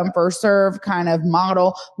 first serve kind of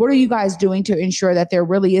model. What are you guys doing to ensure that there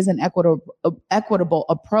really is an equitable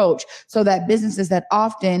approach, so that businesses that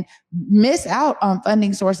often miss out on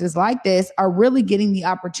funding sources like this are really getting the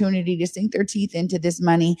opportunity to sink their teeth into this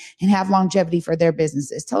money and have longevity for their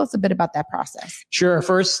businesses? Tell us a bit about that process. Sure.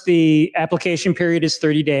 First, the application period is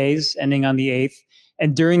 30 days, ending on the 8th.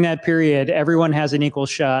 And during that period, everyone has an equal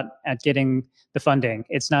shot at getting the funding.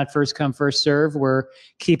 It's not first come, first serve. We're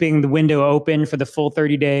keeping the window open for the full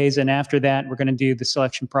 30 days. And after that, we're going to do the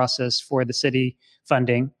selection process for the city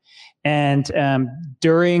funding. And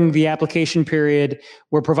during the application period,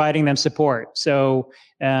 we're providing them support. So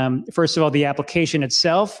first of all, the application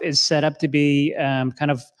itself is set up to be kind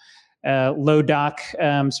of low doc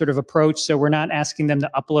sort of approach. So we're not asking them to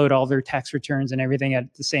upload all their tax returns and everything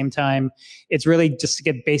at the same time. It's really just to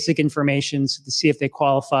get basic information to see if they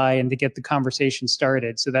qualify and to get the conversation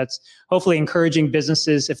started. So that's hopefully encouraging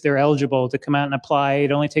businesses, if they're eligible, to come out and apply.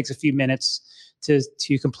 It only takes a few minutes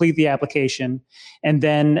to complete the application. And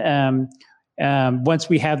then once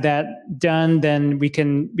we have that done, then we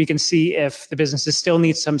can see if the businesses still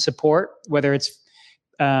need some support, whether it's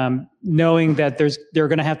knowing that they're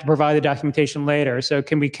going to have to provide the documentation later. So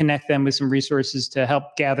can we connect them with some resources to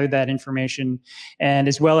help gather that information, and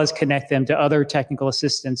as well as connect them to other technical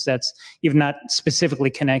assistance that's even not specifically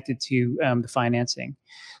connected to the financing.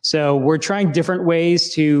 So we're trying different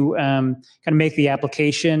ways to kind of make the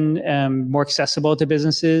application more accessible to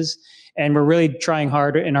businesses. And we're really trying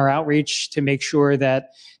hard in our outreach to make sure that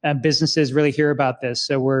businesses really hear about this.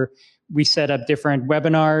 So we're we set up different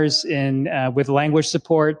webinars with language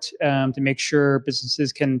support to make sure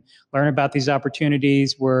businesses can learn about these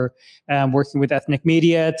opportunities. We're working with ethnic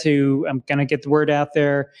media to kind of get the word out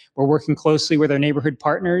there. We're working closely with our neighborhood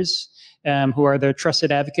partners who are the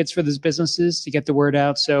trusted advocates for these businesses to get the word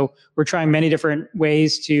out. So we're trying many different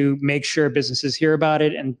ways to make sure businesses hear about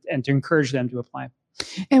it and to encourage them to apply.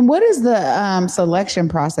 And what does the selection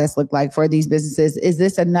process look like for these businesses? Is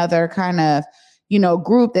this another kind of,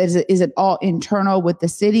 group? Is it all internal with the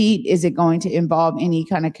city? Is it going to involve any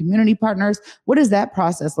kind of community partners? What does that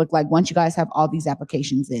process look like once you guys have all these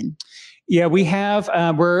applications in? Yeah, we have,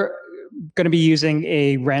 we're going to be using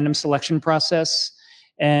a random selection process.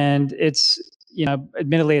 And it's,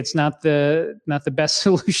 admittedly, it's not the best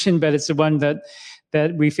solution, but it's the one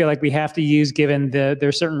that we feel like we have to use given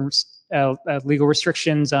there's certain legal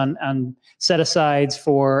restrictions on set-asides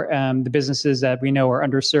for the businesses that we know are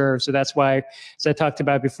underserved. So that's why, as I talked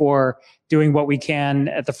about before, doing what we can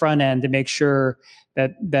at the front end to make sure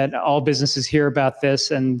that all businesses hear about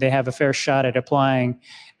this and they have a fair shot at applying.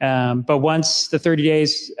 But once the 30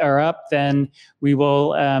 days are up, then we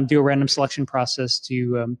will do a random selection process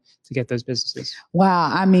to get those businesses. Wow.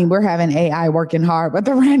 I mean, we're having AI working hard with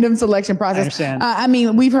the random selection process. I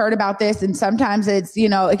understand. We've heard about this, and sometimes it's,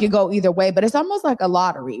 it can go either way, but it's almost like a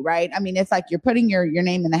lottery, right? I mean, it's like you're putting your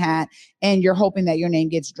name in the hat and you're hoping that your name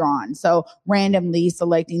gets drawn. So randomly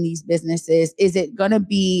selecting these businesses, is it going to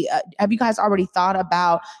be, have you guys already thought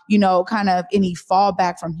about, kind of any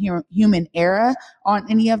fallback from human error on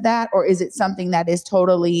any of that? Or is it something that is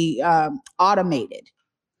totally automated?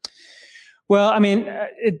 Well, I mean,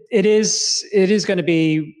 it is going to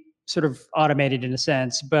be sort of automated in a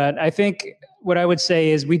sense, but I think what I would say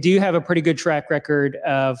is we do have a pretty good track record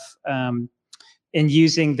of in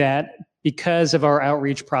using that because of our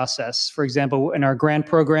outreach process. For example, in our grant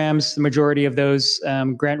programs, the majority of those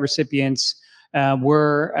grant recipients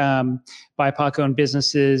were BIPOC-owned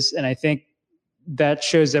businesses, and I think that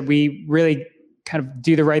shows that we really kind of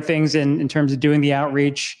do the right things in terms of doing the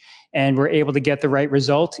outreach, and we're able to get the right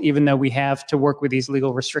result, even though we have to work with these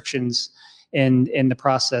legal restrictions in the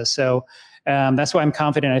process. So that's why I'm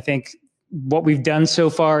confident. I think what we've done so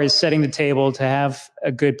far is setting the table to have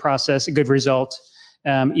a good process, a good result,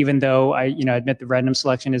 even though I admit the random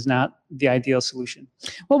selection is not the ideal solution.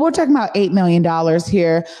 Well, we're talking about $8 million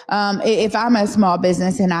here. If I'm a small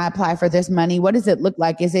business and I apply for this money, what does it look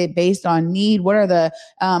like? Is it based on need? What are the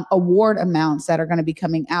award amounts that are going to be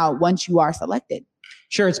coming out once you are selected?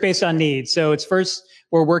 Sure, it's based on need. So it's first,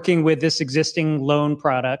 we're working with this existing loan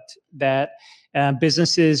product that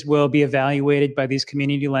businesses will be evaluated by these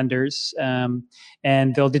community lenders,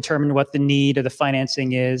 and they'll determine what the need of the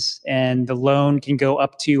financing is, and the loan can go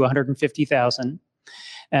up to $150,000.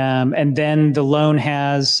 And then the loan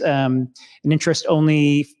has an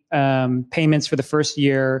interest-only payments for the first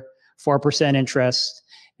year, 4% interest.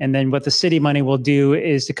 And then what the city money will do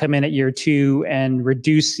is to come in at year 2 and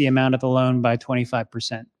reduce the amount of the loan by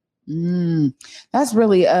 25%. That's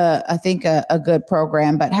really, I think, a good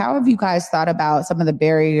program. But how have you guys thought about some of the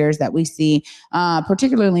barriers that we see,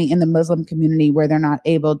 particularly in the Muslim community, where they're not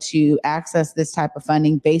able to access this type of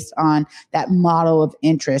funding based on that model of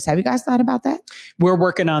interest? Have you guys thought about that? We're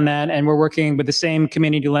working on that, and we're working with the same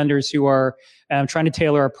community lenders who are trying to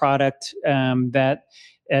tailor a product that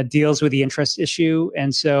deals with the interest issue.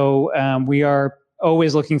 And so we are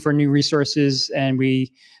always looking for new resources, and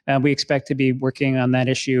we expect to be working on that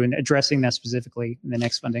issue and addressing that specifically in the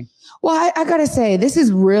next funding. Well, I gotta say, this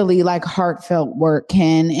is really like heartfelt work,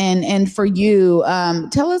 Ken. And for you,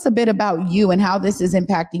 tell us a bit about you and how this is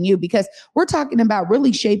impacting you, because we're talking about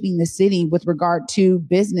really shaping the city with regard to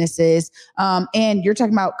businesses. And you're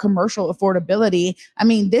talking about commercial affordability. I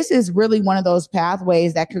mean, this is really one of those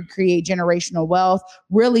pathways that could create generational wealth,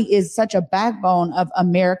 really is such a backbone of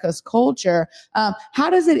America's culture. How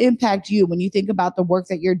does it impact you when you think about the work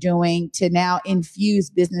that you're doing to now infuse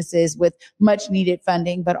businesses with much needed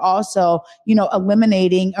funding, but also,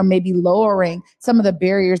 eliminating or maybe lowering some of the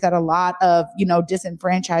barriers that a lot of,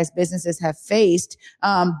 disenfranchised businesses have faced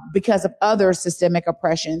because of other systemic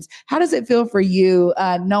oppressions? How does it feel for you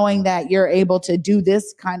knowing that you're able to do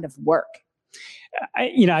this kind of work?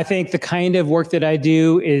 I think the kind of work that I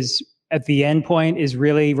do is at the end point is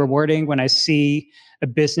really rewarding when I see a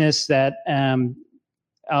business that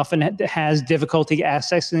often has difficulty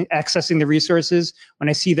accessing the resources. When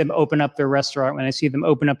I see them open up their restaurant, when I see them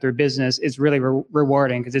open up their business, it's really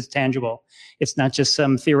rewarding because it's tangible. It's not just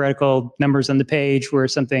some theoretical numbers on the page where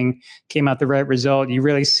something came out the right result. You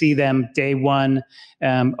really see them day one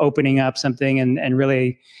opening up something and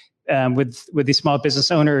really with these small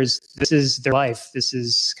business owners, this is their life. This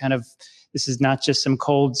is not just some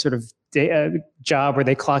cold sort of job where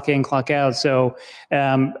they clock in, clock out. So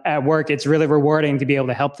at work, it's really rewarding to be able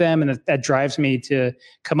to help them. And that drives me to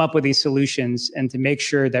come up with these solutions and to make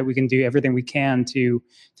sure that we can do everything we can to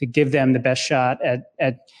give them the best shot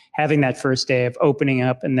at having that first day of opening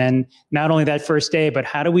up. And then not only that first day, but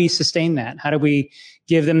how do we sustain that? How do we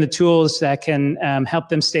give them the tools that can help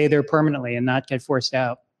them stay there permanently and not get forced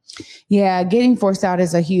out? Yeah, getting forced out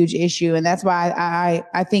is a huge issue. And that's why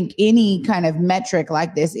I think any kind of metric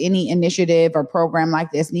like this, any initiative or program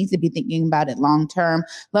like this needs to be thinking about it long term.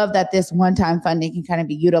 Love that this one-time funding can kind of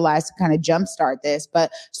be utilized to kind of jumpstart this.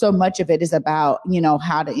 But so much of it is about,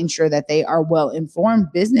 how to ensure that they are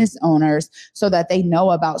well-informed business owners so that they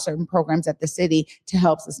know about certain programs at the city to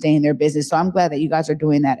help sustain their business. So I'm glad that you guys are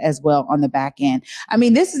doing that as well on the back end. I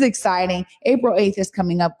mean, this is exciting. April 8th is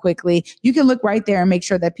coming up quickly. You can look right there and make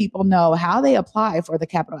sure that people know how they apply for the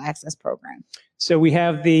Capital Access Program. So we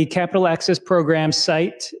have the Capital Access Program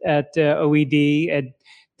site at OED. It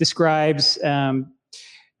describes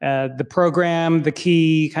the program, the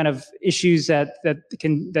key kind of issues that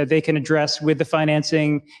they can address with the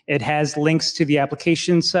financing. It has links to the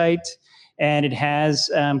application site, and it has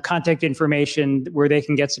contact information where they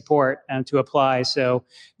can get support to apply. So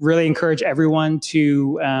really encourage everyone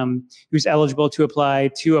who's eligible to apply.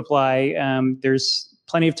 There's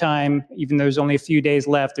plenty of time, even though there's only a few days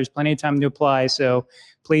left, there's plenty of time to apply. So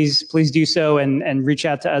please do so and reach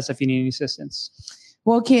out to us if you need any assistance.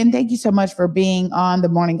 Well, Ken, thank you so much for being on the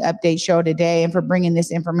Morning Update show today and for bringing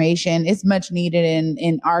this information. It's much needed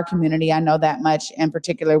in our community. I know that much. In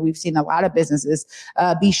particular, we've seen a lot of businesses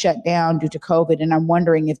be shut down due to COVID. And I'm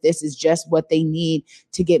wondering if this is just what they need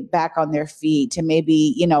to get back on their feet, to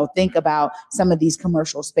maybe, think about some of these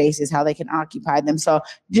commercial spaces, how they can occupy them. So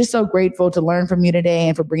just so grateful to learn from you today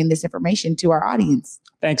and for bringing this information to our audience.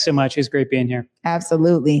 Thanks so much. It's great being here.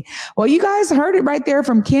 Absolutely. Well, you guys heard it right there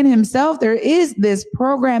from Ken himself. There is this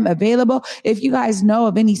program available. If you guys know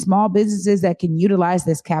of any small businesses that can utilize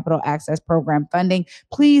this Capital Access Program funding,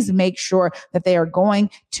 please make sure that they are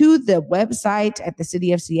going to the website at the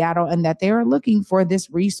City of Seattle and that they are looking for this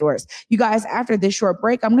resource. You guys, after this short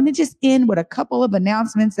break, I'm going to just end with a couple of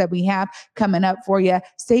announcements that we have coming up for you.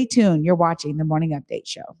 Stay tuned. You're watching the Morning Update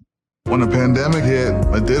Show. When the pandemic hit,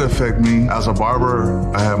 it did affect me. As a barber,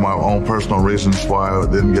 I had my own personal reasons why I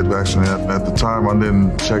didn't get vaccinated. At the time, I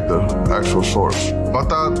didn't check the actual source. I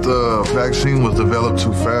thought the vaccine was developed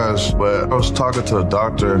too fast, but I was talking to a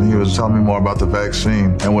doctor and he was telling me more about the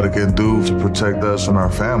vaccine and what it can do to protect us and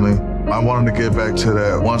our family. I wanted to get back to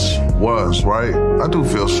that once was, right? I do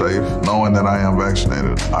feel safe knowing that I am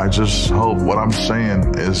vaccinated. I just hope what I'm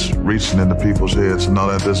saying is reaching into people's heads to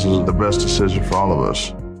know that this is the best decision for all of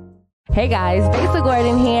us. Hey guys, Besa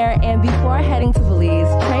Gordon here, and before heading to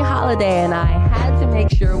Belize, Trey Holiday and I had to make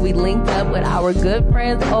sure we linked up with our good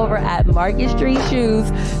friends over at Market Street Shoes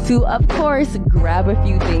to, of course, grab a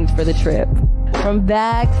few things for the trip. From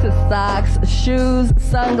bags to socks, shoes,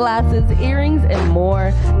 sunglasses, earrings, and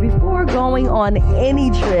more. Before going on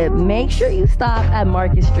any trip, make sure you stop at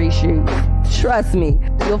Market Street Shoes. Trust me,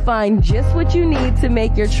 you'll find just what you need to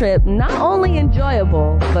make your trip not only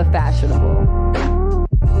enjoyable, but fashionable.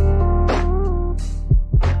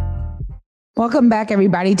 Welcome back,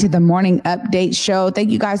 everybody, to the Morning Update Show.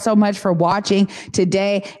 Thank you guys so much for watching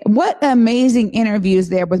today. What amazing interviews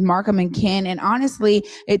there with Markham and Ken. And honestly,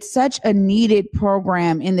 it's such a needed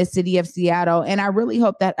program in the city of Seattle. And I really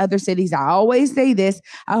hope that other cities, I always say this,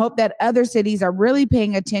 I hope that other cities are really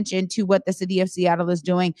paying attention to what the city of Seattle is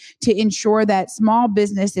doing to ensure that small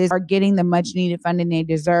businesses are getting the much needed funding they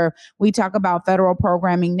deserve. We talk about federal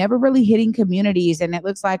programming never really hitting communities. And it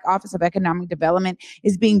looks like Office of Economic Development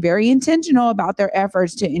is being very intentional about their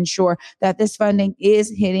efforts to ensure that this funding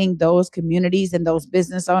is hitting those communities and those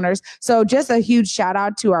business owners. So just a huge shout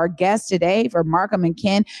out to our guests today, for Markham and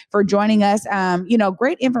Ken, for joining us.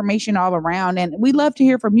 Great information all around. And we'd love to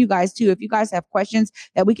hear from you guys too. If you guys have questions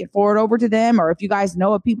that we can forward over to them, or if you guys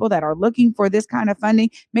know of people that are looking for this kind of funding,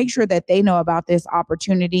 make sure that they know about this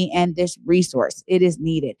opportunity and this resource. It is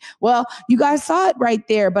needed. Well, you guys saw it right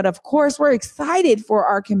there, but of course, we're excited for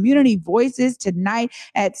our community voices tonight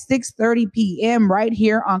at 6:30 p.m. right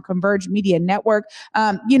here on Converge Media Network.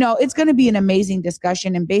 It's going to be an amazing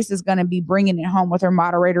discussion, and Besa is going to be bringing it home with her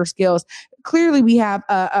moderator skills. Clearly, we have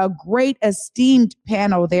a great esteemed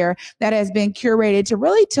panel there that has been curated to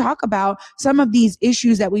really talk about some of these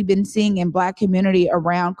issues that we've been seeing in Black community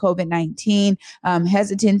around COVID-19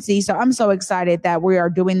 hesitancy. So I'm so excited that we are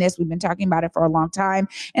doing this. We've been talking about it for a long time,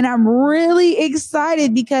 and I'm really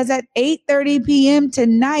excited because at 8:30 p.m.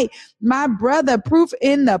 tonight, my brother Proof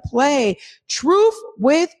in the Play, Truth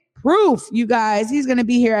with Proof, you guys. He's going to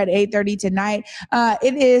be here at 8:30 tonight.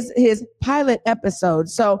 It is his pilot episode.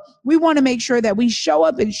 So we want to make sure that we show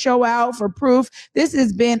up and show out for Proof. This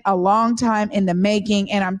has been a long time in the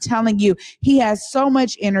making. And I'm telling you, he has so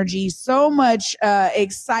much energy, so much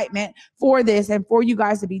excitement for this and for you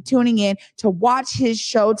guys to be tuning in to watch his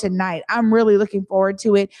show tonight. I'm really looking forward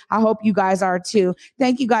to it. I hope you guys are too.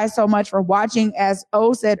 Thank you guys so much for watching. As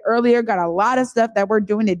O said earlier, got a lot of stuff that we're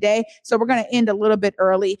doing today. So we're going to end a little bit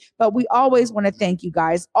early, but we always want to thank you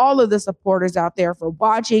guys, all of the supporters out there, for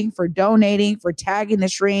watching, for donating, for tagging the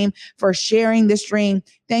stream, for sharing the stream.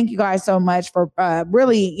 Thank you guys so much for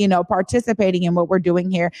really, participating in what we're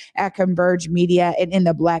doing here at Converge Media and in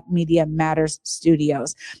the Black Media Matters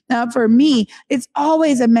studios. Now, for me, it's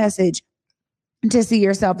always a message to see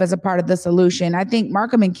yourself as a part of the solution. I think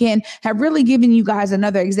Markham and Ken have really given you guys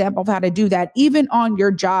another example of how to do that, even on your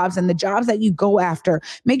jobs and the jobs that you go after.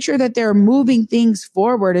 Make sure that they're moving things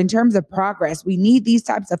forward in terms of progress. We need these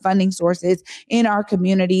types of funding sources in our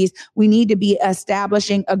communities. We need to be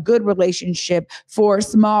establishing a good relationship for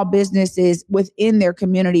small businesses within their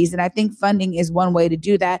communities. And I think funding is one way to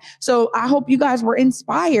do that. So I hope you guys were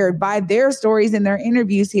inspired by their stories and their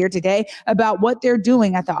interviews here today about what they're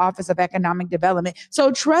doing at the Office of Economic Development.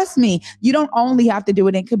 So trust me, you don't only have to do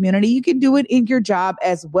it in community. You can do it in your job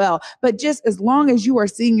as well. But just as long as you are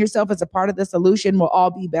seeing yourself as a part of the solution, we'll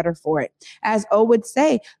all be better for it. As O would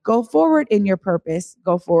say, go forward in your purpose,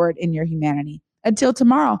 go forward in your humanity. Until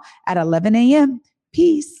tomorrow at 11 a.m.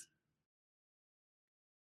 Peace.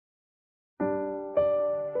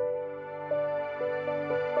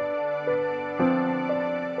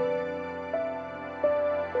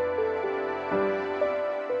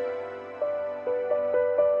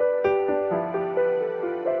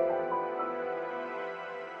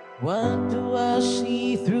 What do I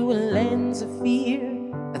see through a lens of fear?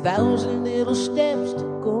 1,000 little steps to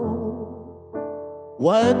go.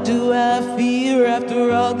 What do I fear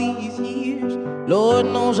after all these years? Lord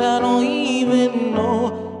knows I don't even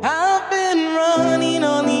know. I've been running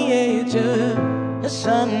on the edge of a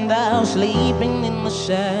sundial, sleeping in the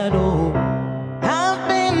shadow. I've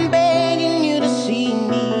been begging you to see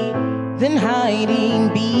me, then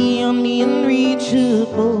hiding beyond the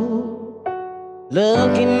unreachable.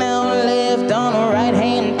 Looking out left on a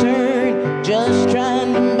right-hand turn, just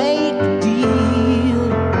trying to make a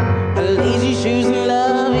deal. A lazy shoes and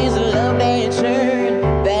love is a love that's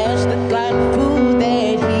earned. That's the kind of food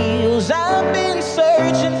that heals. I've been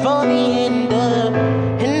searching for the end of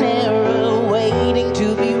an era, waiting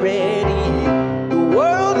to be ready. The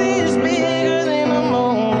world is bigger than a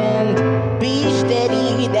moment. Be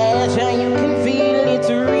steady, that's how you can feel it's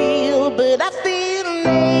real. But I feel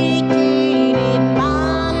naked.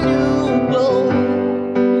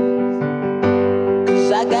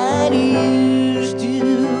 I got used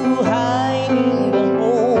to hiding the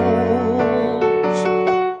holes.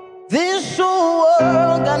 This whole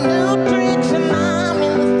world got new tricks and I'm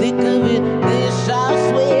in the thick of it. This I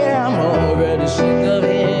swear I'm already sick of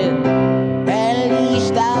it. At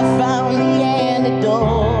least I found the antidote.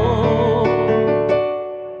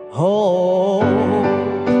 Oh.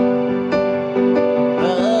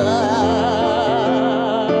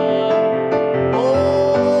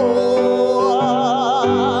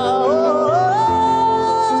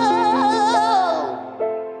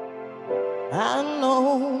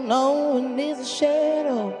 No one is a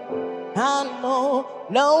shadow. I know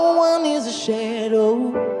no one is a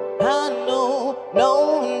shadow. I know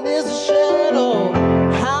no one is a shadow.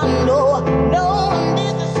 I know no one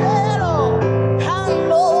is a shadow. I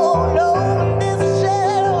know no one is a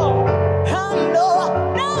shadow. I know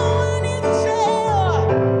no one is a shadow.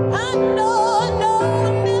 I know no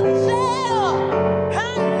one is a shadow.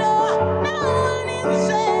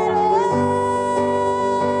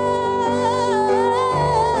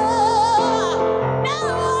 No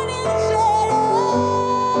one is a shadow.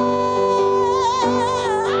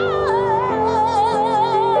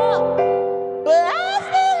 But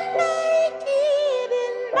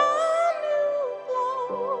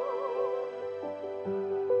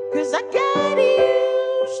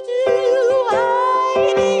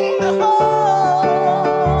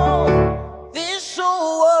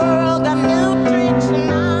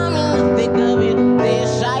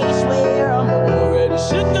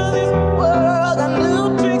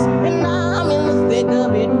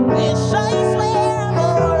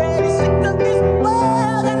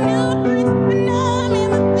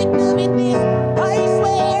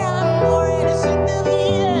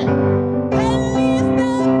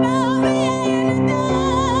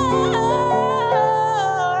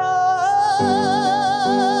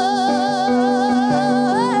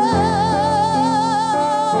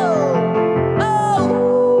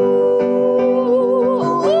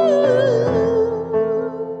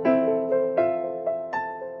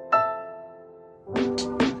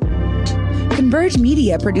Converge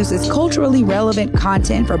Media produces culturally relevant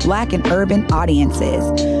content for Black and urban audiences.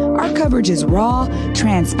 Our coverage is raw,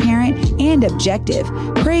 transparent, and objective,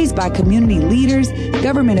 praised by community leaders,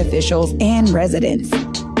 government officials, and residents.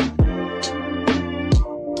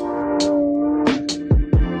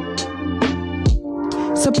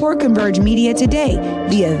 Support Converge Media today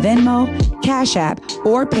via Venmo, Cash App,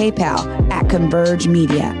 or PayPal at Converge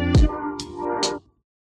Media.